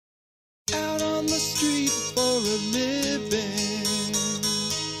the street for a living.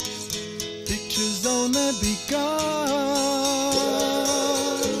 Pictures on the be gone.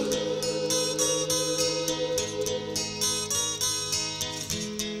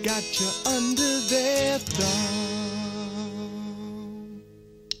 Got you under their thumb.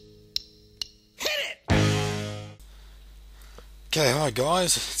 Hit it! Okay, hi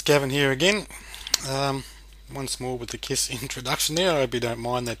guys, it's Gavin here again. Once more with the KISS introduction there. I hope you don't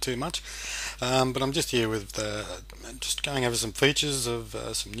mind that too much. But I'm just here with just going over some features of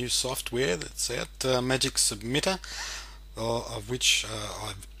some new software that's out, Magic Submitter, of which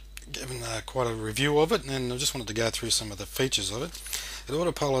I've given quite a review of it, and I just wanted to go through some of the features of it. It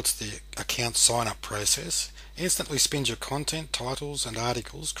autopilots the account sign-up process, instantly spins your content, titles and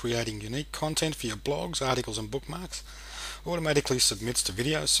articles, creating unique content for your blogs, articles and bookmarks, automatically submits to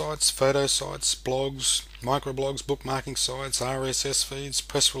video sites, photo sites, blogs, microblogs, bookmarking sites, RSS feeds,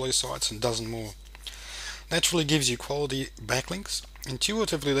 press release sites and dozens more. Naturally gives you quality backlinks,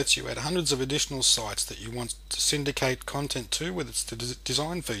 intuitively lets you add hundreds of additional sites that you want to syndicate content to with its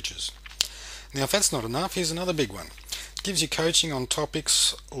design features. Now if that's not enough, here's another big one. It gives you coaching on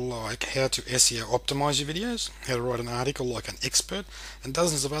topics like how to SEO optimize your videos, how to write an article like an expert, and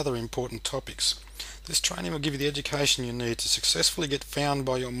dozens of other important topics. This training will give you the education you need to successfully get found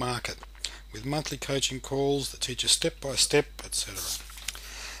by your market, with monthly coaching calls that teach you step by step, etc.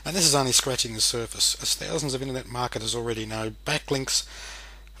 And this is only scratching the surface, as thousands of internet marketers already know backlinks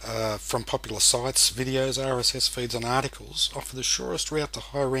from popular sites, videos, RSS feeds and articles offer the surest route to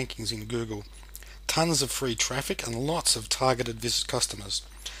high rankings in Google, tons of free traffic and lots of targeted visit customers.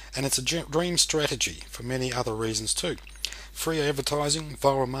 And it's a dream strategy for many other reasons too. Free advertising,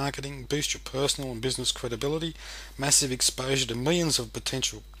 viral marketing, boost your personal and business credibility, massive exposure to millions of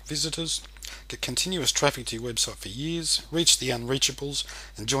potential visitors, get continuous traffic to your website for years, reach the unreachables,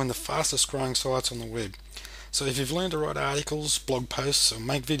 and join the fastest growing sites on the web. So if you've learned to write articles, blog posts, or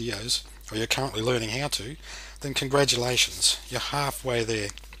make videos, or you're currently learning how to, then congratulations, you're halfway there.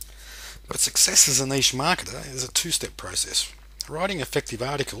 But success as a niche marketer is a two-step process. Writing effective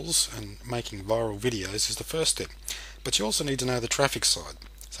articles and making viral videos is the first step, but you also need to know the traffic side,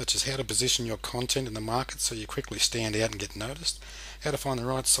 such as how to position your content in the market so you quickly stand out and get noticed, how to find the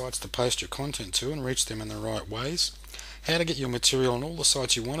right sites to post your content to and reach them in the right ways, how to get your material on all the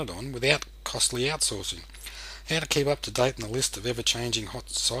sites you want it on without costly outsourcing, how to keep up to date in the list of ever-changing hot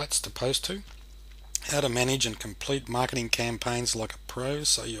sites to post to, how to manage and complete marketing campaigns like a pro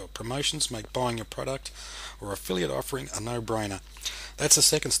so your promotions make buying your product or affiliate offering a no-brainer. That's the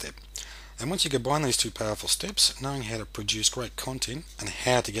second step. And once you combine these two powerful steps, knowing how to produce great content and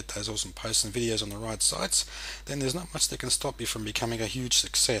how to get those awesome posts and videos on the right sites, then there's not much that can stop you from becoming a huge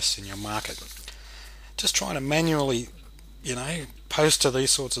success in your market. Just trying to manually, post to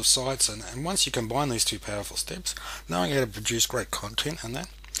these sorts of sites, and once you combine these two powerful steps, knowing how to produce great content and that.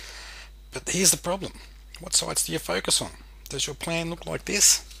 But here's the problem. What sites do you focus on? Does your plan look like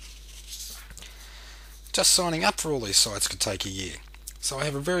this? Just signing up for all these sites could take a year. So I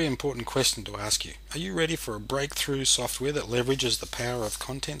have a very important question to ask you. Are you ready for a breakthrough software that leverages the power of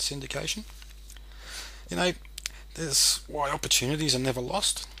content syndication? There's why opportunities are never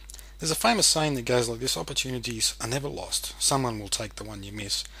lost. There's a famous saying that goes like this: opportunities are never lost. Someone will take the one you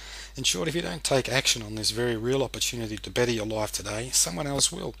miss. In short, if you don't take action on this very real opportunity to better your life today, someone else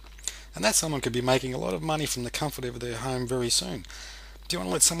will. And that someone could be making a lot of money from the comfort of their home very soon. Do you want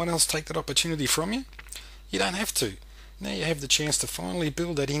to let someone else take that opportunity from you? You don't have to. Now you have the chance to finally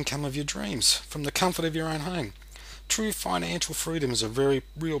build that income of your dreams from the comfort of your own home. True financial freedom is a very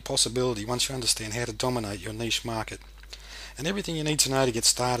real possibility once you understand how to dominate your niche market. And everything you need to know to get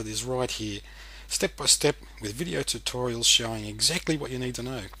started is right here, step by step, with video tutorials showing exactly what you need to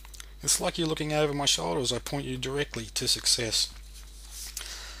know. It's like you're looking over my shoulder as I point you directly to success.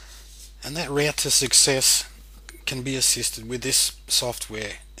 And that route to success can be assisted with this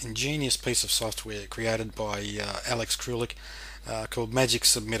software, ingenious piece of software created by Alex Krulik called Magic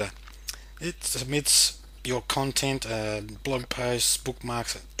Submitter. It submits your content, blog posts,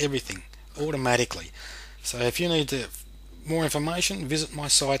 bookmarks, everything automatically. So if you need more information, visit my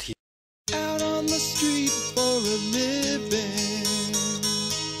site here. Out on the street for a living.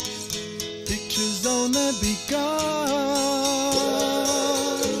 Pictures on the be gone.